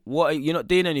middle. What? You're not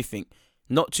doing anything.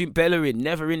 Not too Bellerin,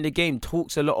 never in the game,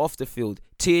 talks a lot off the field.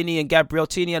 Tierney and Gabriel.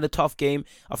 Tierney had a tough game.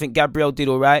 I think Gabriel did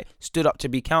all right, stood up to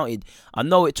be counted. I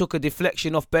know it took a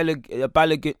deflection off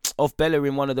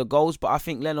Bellerin, one of the goals, but I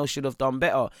think Leno should have done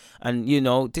better. And,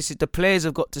 this is the players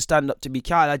have got to stand up to be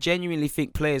counted. I genuinely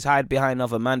think players hide behind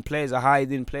other men. Players are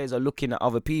hiding. Players are looking at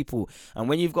other people. And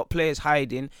when you've got players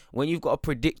hiding, when you've got a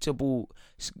predictable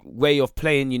way of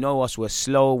playing, us, we're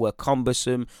slow, we're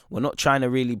cumbersome, we're not trying to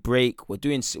really break.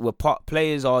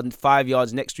 Players are 5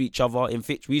 yards next to each other. In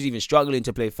fact, we're even struggling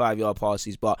to play 5-yard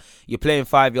passes, but you're playing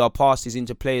 5-yard passes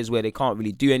into players where they can't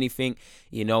really do anything.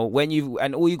 And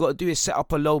all you got to do is set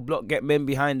up a low block, get men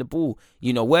behind the ball.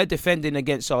 We're defending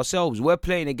against ourselves. We're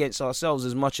playing against ourselves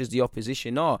as much as the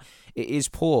opposition are. It is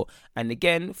poor. And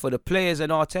again, for the players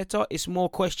and Arteta, it's more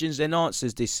questions than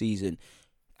answers this season.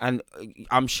 And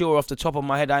I'm sure off the top of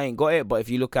my head, I ain't got it. But if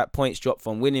you look at points dropped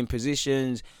from winning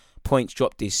positions, points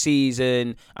dropped this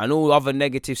season, and all other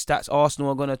negative stats,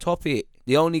 Arsenal are going to top it.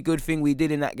 The only good thing we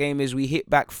did in that game is we hit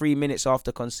back 3 minutes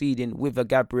after conceding with a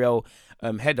Gabriel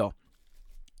header.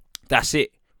 That's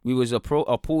it. We was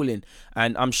appalling.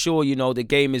 And I'm sure, the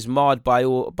game is marred by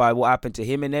what happened to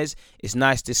Jimenez. It's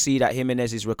nice to see that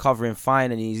Jimenez is recovering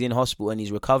fine and he's in hospital and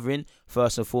he's recovering.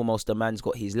 First and foremost, the man's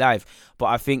got his life. But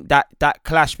I think that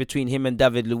clash between him and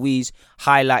David Luiz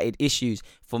highlighted issues.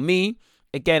 For me,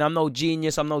 again, I'm no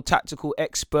genius. I'm no tactical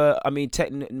expert.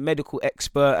 Medical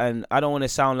expert. And I don't want to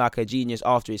sound like a genius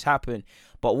after it's happened.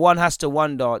 But one has to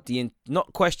wonder,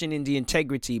 not questioning the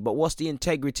integrity, but what's the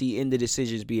integrity in the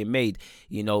decisions being made?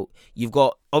 You've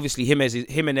got, obviously,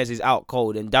 Jimenez is out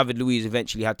cold and David Luiz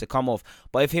eventually had to come off.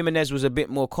 But if Jimenez was a bit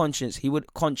more conscious, he would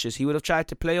have tried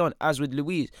to play on, as with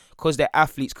Luiz, because they're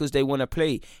athletes, because they want to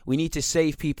play. We need to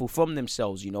save people from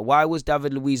themselves. Why was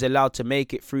David Luiz allowed to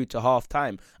make it through to half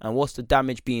time? And what's the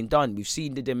damage being done? We've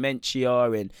seen the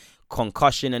dementia and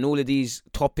concussion and all of these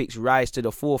topics rise to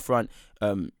the forefront.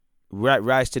 In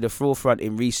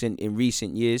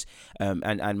recent years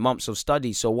and months of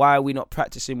study. So why are we not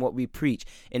practicing what we preach?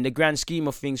 In the grand scheme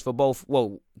of things for both,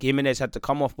 Jimenez had to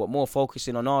come off, but more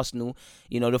focusing on Arsenal,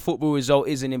 the football result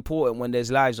isn't important when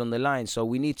there's lives on the line, so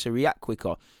we need to react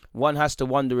quicker. One has to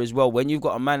wonder as well, when you've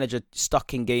got a manager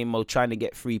stuck in game mode trying to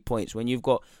get 3 points, when you've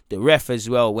got the ref as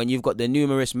well, when you've got the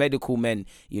numerous medical men,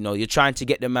 you're trying to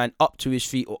get the man up to his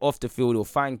feet or off the field or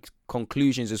find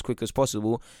conclusions as quick as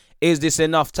possible. Is this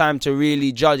enough time to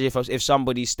really judge if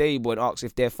somebody's stable and ask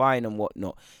if they're fine and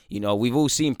whatnot? We've all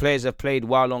seen players have played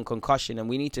while on concussion, and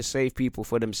we need to save people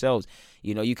for themselves.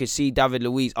 You could see David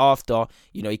Luiz after,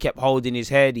 he kept holding his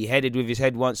head. He headed with his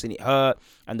head once and it hurt.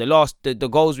 And the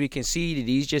goals we conceded,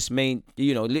 he's just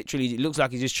literally, it looks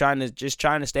like he's just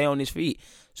trying to stay on his feet.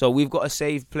 So we've got to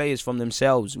save players from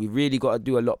themselves. We've really got to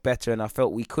do a lot better, and I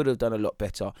felt we could have done a lot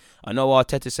better. I know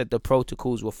Arteta said the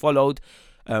protocols were followed,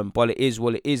 but it is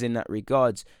what it is in that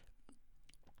regards.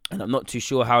 And I'm not too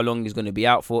sure how long he's going to be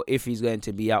out for, if he's going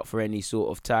to be out for any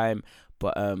sort of time.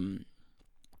 But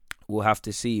we'll have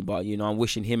to see. But, I'm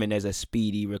wishing Jimenez a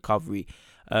speedy recovery.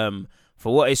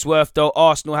 For what it's worth, though,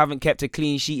 Arsenal haven't kept a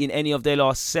clean sheet in any of their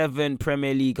last 7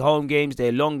 Premier League home games,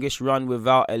 their longest run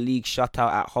without a league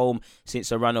shutout at home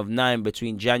since a run of 9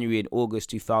 between January and August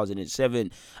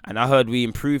 2007. And I heard we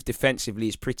improved defensively.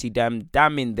 It's pretty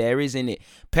damning there, isn't it?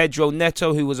 Pedro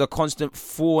Neto, who was a constant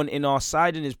thorn in our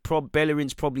side, and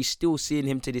Bellerin's probably still seeing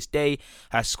him to this day,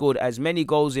 has scored as many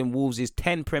goals in Wolves'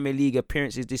 10 Premier League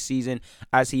appearances this season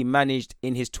as he managed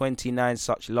in his 29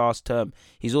 such last term.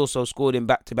 He's also scored in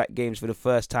back-to-back games for the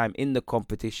first time in the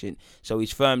competition, so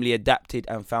he's firmly adapted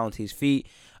and found his feet.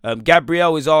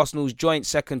 Gabriel is Arsenal's joint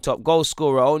second top goal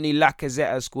scorer. Only Lacazette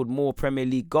has scored more Premier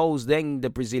League goals than the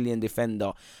Brazilian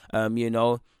defender.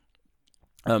 With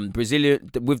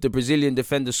the Brazilian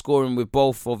defender scoring with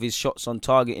both of his shots on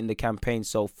target in the campaign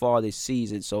so far this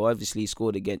season. So obviously he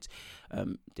scored against,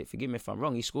 forgive me if I'm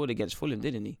wrong, he scored against Fulham,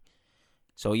 didn't he?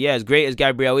 So yeah, as great as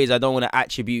Gabriel is, I don't want to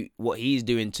attribute what he's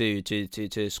doing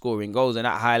to scoring goals, and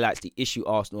that highlights the issue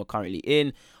Arsenal are currently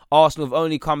in. Arsenal have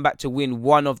only come back to win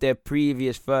one of their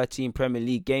previous 13 Premier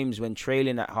League games when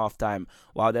trailing at halftime,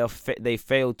 while they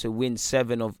failed to win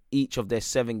 7 of each of their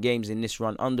 7 games in this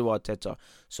run under Arteta.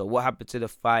 So what happened to the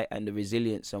fight and the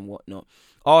resilience and whatnot?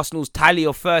 Arsenal's tally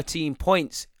of 13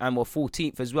 points, and were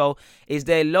 14th as well, is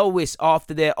their lowest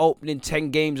after their opening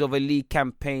 10 games of a league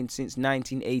campaign since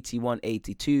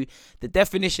 1981-82. The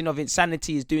definition of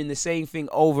insanity is doing the same thing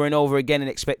over and over again and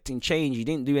expecting change. You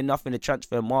didn't do enough in the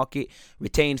transfer market,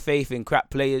 retain faith in crap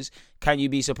players. Can you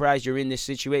be surprised you're in this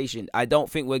situation? I don't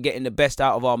think we're getting the best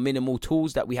out of our minimal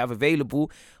tools that we have available,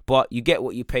 but you get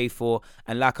what you pay for.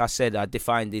 And like I said, I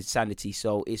defined insanity,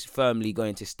 so it's firmly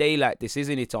going to stay like this,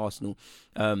 isn't it, Arsenal?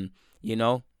 you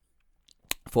know.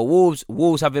 For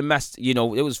Wolves have amassed, it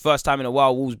was first time in a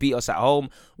while Wolves beat us at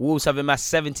home. Wolves have amassed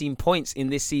 17 points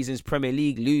in this season's Premier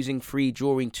League, losing 3,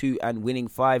 drawing 2 and winning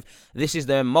 5. This is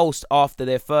their most after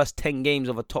their first 10 games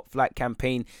of a top flight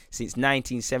campaign since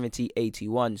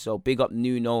 1970-81. So big up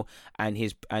Nuno and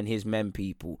his men,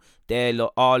 people.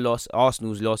 Our loss,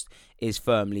 Arsenal's loss, is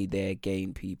firmly their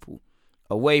gain, people.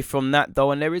 Away from that,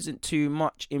 though, and there isn't too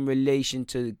much in relation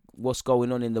to what's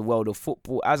going on in the world of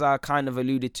football. As I kind of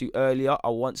alluded to earlier, I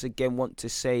once again want to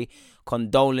say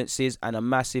condolences and a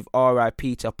massive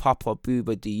RIP to Papa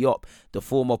Bouba Diop, the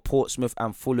former Portsmouth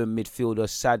and Fulham midfielder.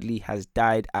 Sadly has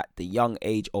died at the young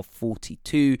age of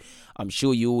 42. I'm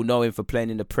sure you all know him for playing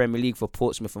in the Premier League for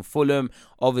Portsmouth and Fulham.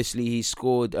 Obviously, he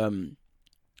scored in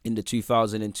the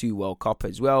 2002 World Cup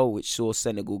as well, which saw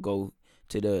Senegal go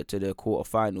to the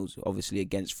quarterfinals, obviously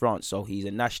against France. So he's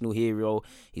a national hero.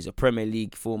 He's a Premier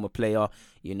League former player.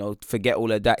 Forget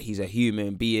all of that. He's a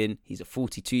human being. He's a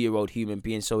 42-year-old human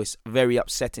being. So it's very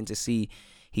upsetting to see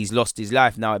he's lost his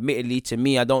life. Now, admittedly, to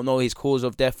me, I don't know his cause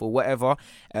of death or whatever.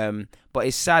 But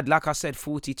it's sad. Like I said,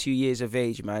 42 years of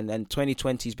age, man. And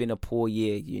 2020 has been a poor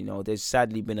year. There's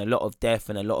sadly been a lot of death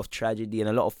and a lot of tragedy and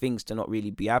a lot of things to not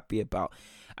really be happy about.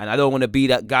 And I don't want to be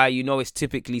that guy. It's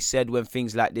typically said when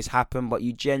things like this happen, but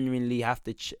you genuinely have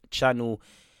to channel,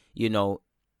 your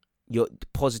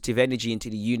positive energy into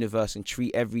the universe and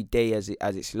treat every day as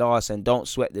its last, and don't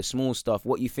sweat the small stuff.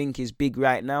 What you think is big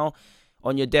right now,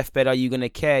 on your deathbed, are you going to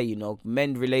care?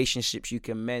 Mend relationships you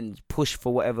can mend, push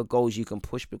for whatever goals you can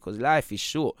push, because life is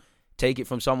short. Take it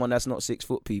from someone that's not 6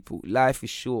 foot, people. Life is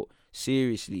short.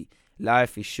 Seriously,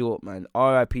 life is short, man.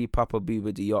 R.I.P. Papa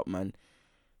Bouba Diop, man.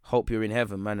 Hope you're in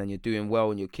heaven, man, and you're doing well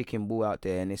and you're kicking ball out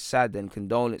there. And it's sad, and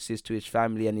condolences to his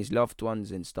family and his loved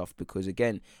ones and stuff, because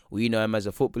again, we know him as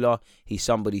a footballer. He's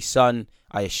somebody's son.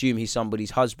 I assume he's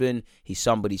somebody's husband. He's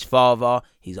somebody's father.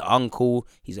 He's an uncle.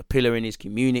 He's a pillar in his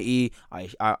community.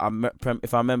 If I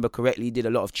remember correctly, he did a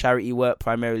lot of charity work,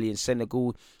 primarily in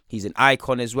Senegal. He's an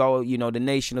icon as well. The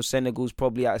nation of Senegal is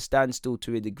probably at a standstill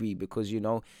to a degree, because,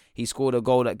 he scored a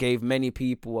goal that gave many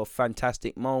people a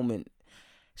fantastic moment.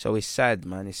 So it's sad,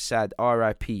 man. It's sad.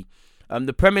 R.I.P.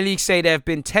 The Premier League say there have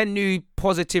been 10 new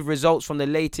positive results from the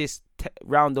latest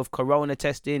round of corona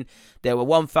testing. There were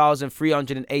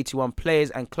 1,381 players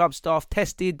and club staff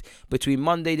tested between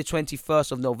Monday the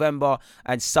 21st of November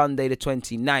and Sunday the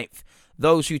 29th.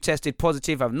 Those who tested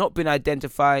positive have not been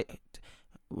identified.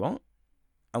 What?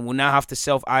 And will now have to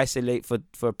self-isolate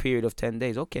for a period of 10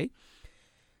 days. Okay.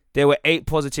 There were 8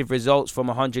 positive results from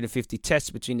 150 tests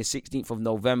between the 16th of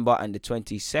November and the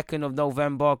 22nd of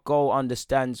November. Goal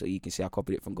understands, or you can see I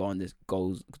copied it from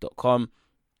goals.com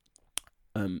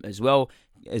as well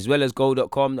as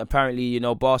goal.com. Apparently,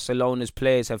 Barcelona's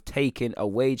players have taken a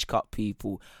wage cut,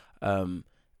 people, and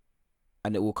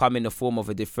it will come in the form of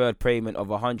a deferred payment of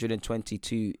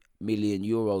 122 million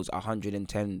euros,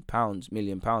 110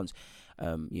 million pounds.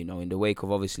 In the wake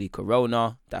of obviously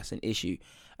Corona, that's an issue.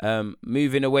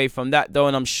 Moving away from that, though,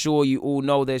 and I'm sure you all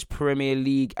know there's Premier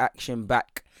League action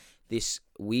back this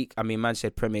week. Man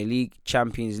said Premier League,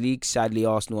 Champions League. Sadly,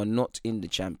 Arsenal are not in the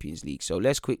Champions League. So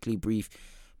let's quickly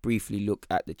briefly look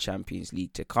at the Champions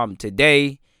League to come.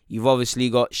 Today, you've obviously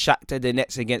got Shakhtar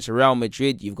Donetsk against Real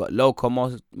Madrid. You've got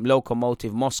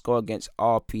Lokomotiv Moscow against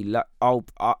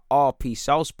RP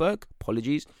Salzburg.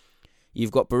 Apologies.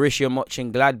 You've got Borussia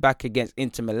Mönchengladbach against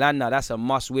Inter Milan. Now, that's a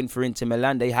must-win for Inter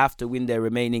Milan. They have to win their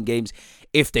remaining games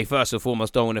if they first and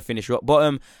foremost don't want to finish rock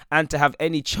bottom. And to have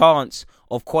any chance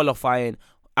of qualifying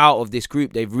out of this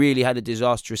group, they've really had a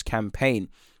disastrous campaign.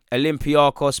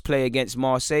 Olympiacos play against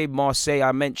Marseille. Marseille,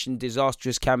 I mentioned,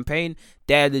 disastrous campaign.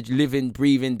 They're the living,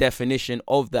 breathing definition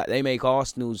of that. They make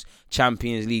Arsenal's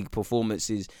Champions League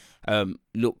performances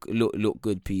look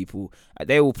good, people.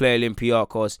 They will play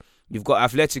Olympiacos. You've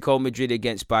got Atletico Madrid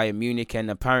against Bayern Munich,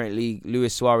 and apparently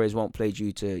Luis Suarez won't play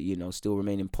due to, still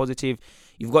remaining positive.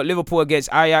 You've got Liverpool against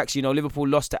Ajax. Liverpool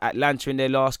lost to Atlanta in their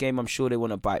last game. I'm sure they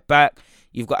want to bite back.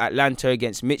 You've got Atlanta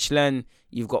against Michelin.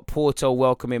 You've got Porto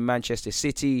welcoming Manchester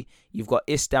City. You've got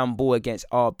Istanbul against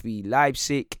RB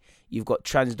Leipzig. You've got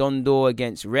Transdondor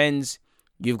against Rennes.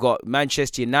 You've got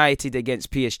Manchester United against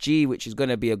PSG, which is going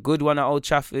to be a good one at Old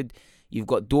Trafford. You've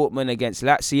got Dortmund against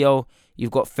Lazio.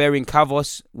 You've got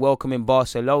Ferencváros welcoming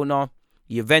Barcelona.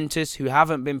 Juventus, who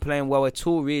haven't been playing well at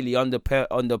all, really, under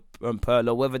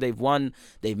Pirlo. Whether they've won,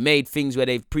 they've made things where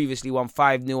they've previously won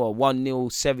 5-0 or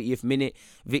 1-0, 70th minute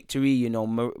victory.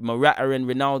 Morata and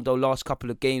Ronaldo, last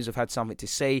couple of games, have had something to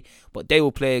say. But they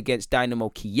will play against Dynamo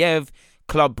Kiev.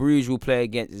 Club Brugge will play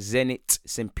against Zenit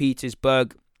St.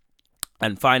 Petersburg.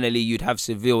 And finally, you'd have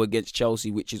Seville against Chelsea,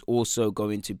 which is also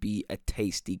going to be a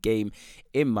tasty game,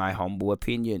 in my humble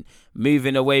opinion.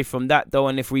 Moving away from that, though,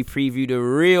 and if we preview the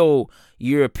real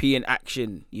European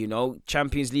action,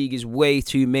 Champions League is way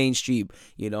too mainstream.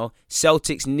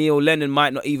 Celtic's Neil Lennon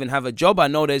might not even have a job. I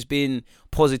know there's been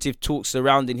positive talks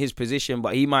surrounding his position,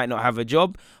 but he might not have a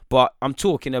job. But I'm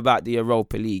talking about the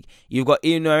Europa League. You've got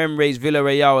Unai Emery's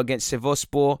Villarreal against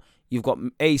Sivasspor. You've got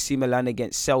AC Milan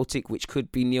against Celtic, which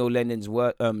could be Neil Lennon's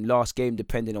last game,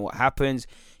 depending on what happens.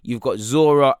 You've got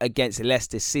Zora against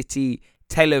Leicester City,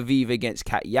 Tel Aviv against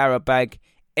Kat Yarabag,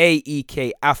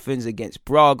 AEK Athens against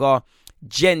Braga,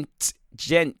 Gent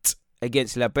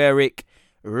against Liberec,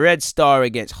 Red Star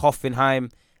against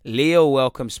Hoffenheim, Leo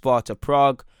welcome Sparta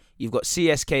Prague. You've got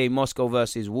CSK Moscow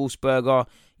versus Wolfsberger.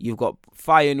 You've got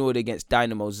Feyenoord against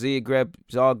Dynamo Zagreb.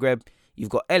 You've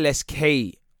got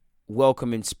LSK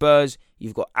welcoming Spurs.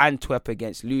 You've got Antwerp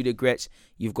against Ludogorets.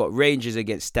 You've got Rangers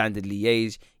against Standard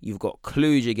Liège. You've got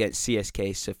Cluj against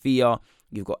CSK Sofia.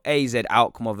 You've got AZ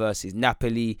Alkmaar versus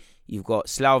Napoli. You've got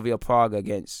Slavia Prague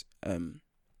against I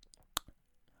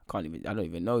don't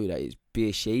even know who that is.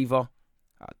 Beersheva.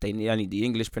 I need the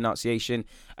English pronunciation.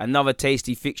 Another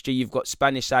tasty fixture. You've got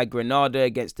Spanish side Granada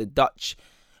against the Dutch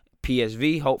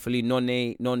PSV. Hopefully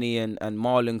Noni and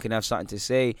Marlon can have something to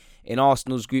say. In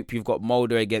Arsenal's group, you've got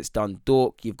Molde against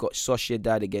Dundalk. You've got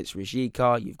Sociedad against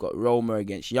Rijeka. You've got Roma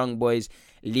against Young Boys.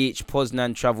 Lech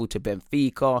Poznan travel to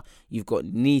Benfica. You've got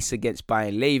Nice against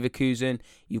Bayern Leverkusen.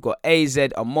 You've got AZ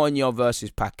Omonia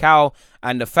versus Pacau.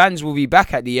 And the fans will be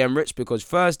back at the Emirates because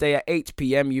Thursday at 8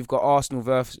 p.m. you've got Arsenal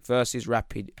versus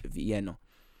Rapid Vienna.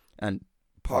 And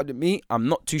pardon me, I'm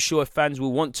not too sure if fans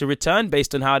will want to return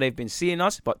based on how they've been seeing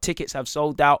us, but tickets have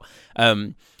sold out.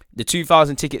 The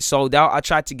 2,000 tickets sold out. I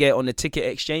tried to get on the ticket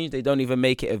exchange. They don't even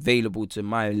make it available to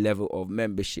my level of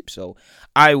membership, so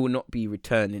I will not be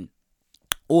returning.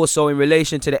 Also, in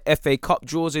relation to the FA Cup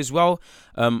draws as well,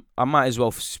 I might as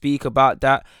well speak about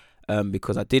that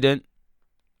because I didn't.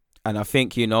 And I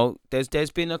think,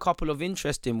 there's been a couple of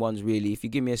interesting ones, really. If you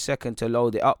give me a second to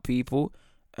load it up, people.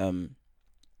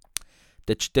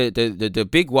 The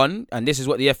big one, and this is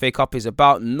what the FA Cup is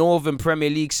about. Northern Premier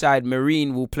League side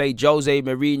Marine will play Jose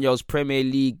Mourinho's Premier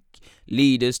League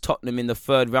leaders Tottenham in the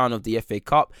third round of the FA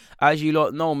Cup. As you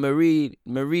lot know, Marine,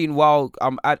 while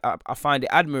I find it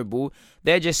admirable,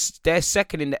 they're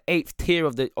second in the 8th tier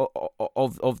of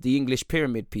the English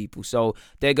pyramid, people. So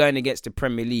they're going against the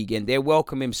Premier League and they're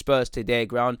welcoming Spurs to their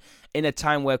ground in a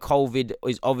time where COVID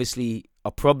is obviously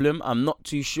a problem. I'm not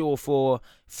too sure for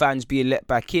fans being let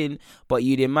back in, but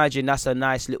you'd imagine that's a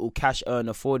nice little cash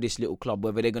earner for this little club,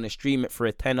 whether they're going to stream it for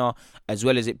a tenner as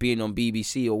well as it being on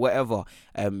BBC or whatever.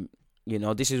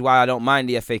 This is why I don't mind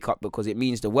the FA Cup, because it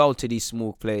means the world to these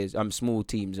small players, small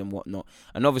teams and whatnot.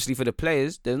 And obviously for the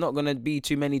players, there's not going to be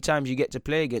too many times you get to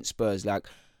play against Spurs. Like,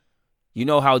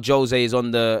 how Jose is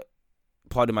on the,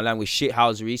 pardon my language,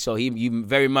 shithousery. So you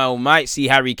very well might see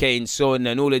Harry Kane, Son,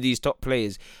 and all of these top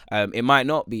players. It might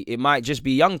not be. It might just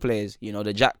be young players.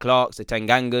 The Jack Clarks, the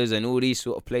Tangangas, and all these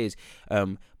sort of players.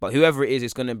 But whoever it is,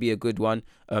 it's going to be a good one.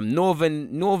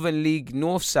 Northern League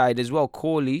North side as well.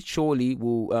 Chorley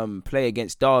will play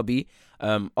against Derby.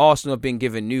 Arsenal have been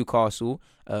given Newcastle.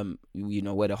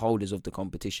 We're the holders of the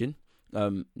competition.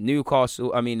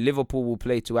 Liverpool will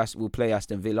play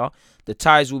Aston Villa. The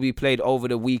ties will be played over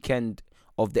the weekend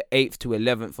of the 8th to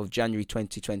 11th of January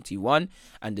 2021.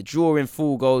 And the draw in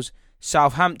full goes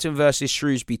Southampton versus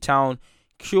Shrewsbury Town,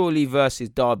 Crawley versus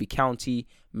Derby County,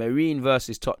 Marine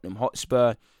versus Tottenham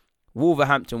Hotspur,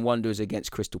 Wolverhampton Wanderers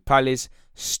against Crystal Palace,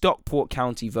 Stockport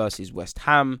County versus West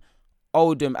Ham,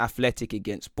 Oldham Athletic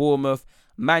against Bournemouth,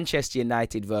 Manchester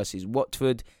United versus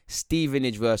Watford,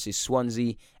 Stevenage versus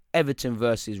Swansea, Everton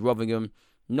versus Rotherham,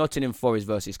 Nottingham Forest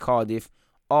versus Cardiff,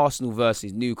 Arsenal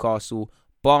versus Newcastle,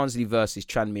 Barnsley versus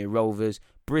Tranmere Rovers,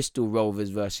 Bristol Rovers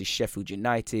versus Sheffield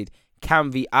United,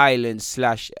 Canvey Island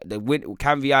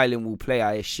Canvey Island will play,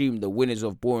 I assume, the winners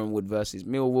of Bournemouth versus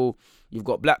Millwall. You've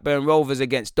got Blackburn Rovers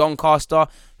against Doncaster,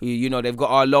 who, they've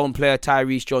got our lone player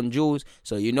Tyrese John Jules.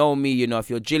 So me, if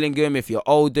you're Gillingham, if you're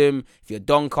Oldham, if you're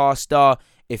Doncaster,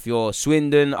 if you're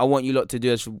Swindon, I want you lot to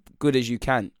do as good as you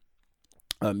can.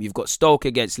 You've got Stoke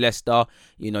against Leicester.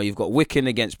 You've got Wigan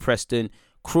against Preston.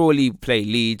 Crawley play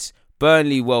Leeds.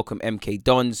 Burnley welcome MK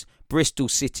Dons. Bristol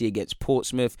City against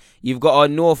Portsmouth. You've got a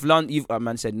North London. You've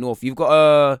got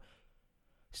a.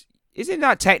 Isn't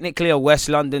that technically a West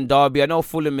London derby? I know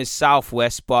Fulham is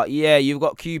southwest, but yeah, you've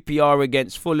got QPR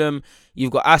against Fulham.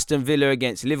 You've got Aston Villa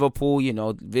against Liverpool.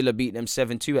 Villa beat them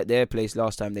 7-2 at their place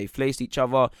last time they faced each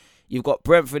other. You've got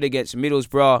Brentford against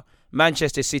Middlesbrough.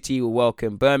 Manchester City will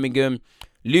welcome Birmingham.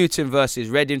 Luton versus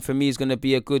Reading for me is going to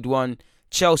be a good one.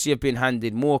 Chelsea have been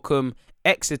handed Morecambe.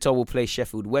 Exeter will play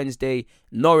Sheffield Wednesday.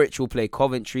 Norwich will play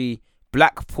Coventry.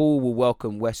 Blackpool will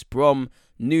welcome West Brom.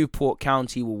 Newport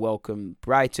County will welcome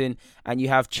Brighton. And you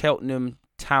have Cheltenham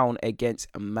Town against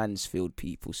Mansfield,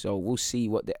 people. So we'll see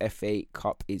what the FA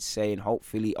Cup is saying.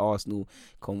 Hopefully Arsenal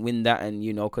can win that. And,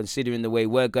 you know, considering the way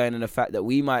we're going and the fact that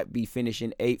we might be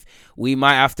finishing 8th, we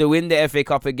might have to win the FA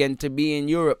Cup again to be in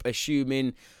Europe,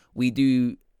 assuming we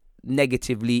do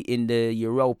negatively in the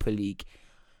Europa League.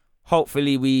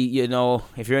 Hopefully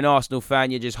if you're an Arsenal fan,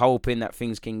 you're just hoping that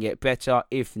things can get better.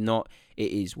 If not,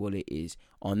 it is what it is.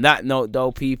 On that note,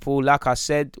 though, people, like I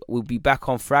said, we'll be back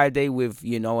on Friday with,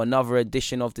 another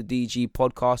edition of the DG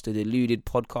podcast, the Deluded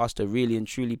podcast, the Really and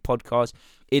Truly podcast.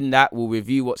 In that, we'll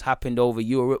review what's happened over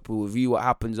Europe. We'll review what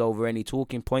happens over any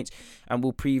talking points, and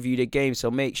we'll preview the game. So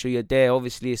make sure you're there.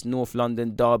 Obviously, it's North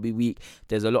London Derby week.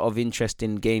 There's a lot of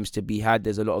interesting games to be had.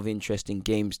 There's a lot of interesting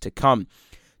games to come.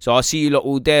 So I'll see you lot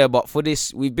all there. But for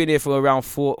this, we've been here for around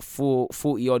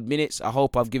 40 odd minutes. I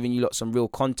hope I've given you lot some real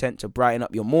content to brighten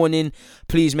up your morning.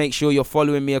 Please make sure you're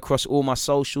following me across all my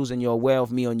socials and you're aware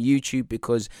of me on YouTube,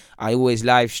 because I always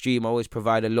live stream. I always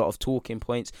provide a lot of talking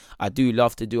points. I do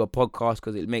love to do a podcast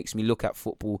because it makes me look at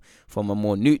football from a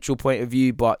more neutral point of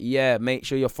view. But yeah, make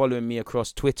sure you're following me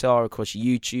across Twitter, across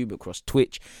YouTube, across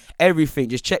Twitch, everything.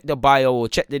 Just check the bio or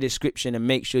check the description and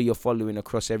make sure you're following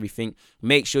across everything.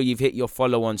 Make sure you've hit your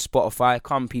follow on Spotify.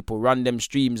 Come, people, run them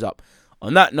streams up.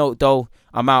 On that note, though,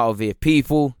 I'm out of here.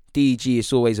 People, DG,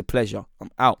 it's always a pleasure.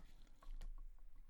 I'm out.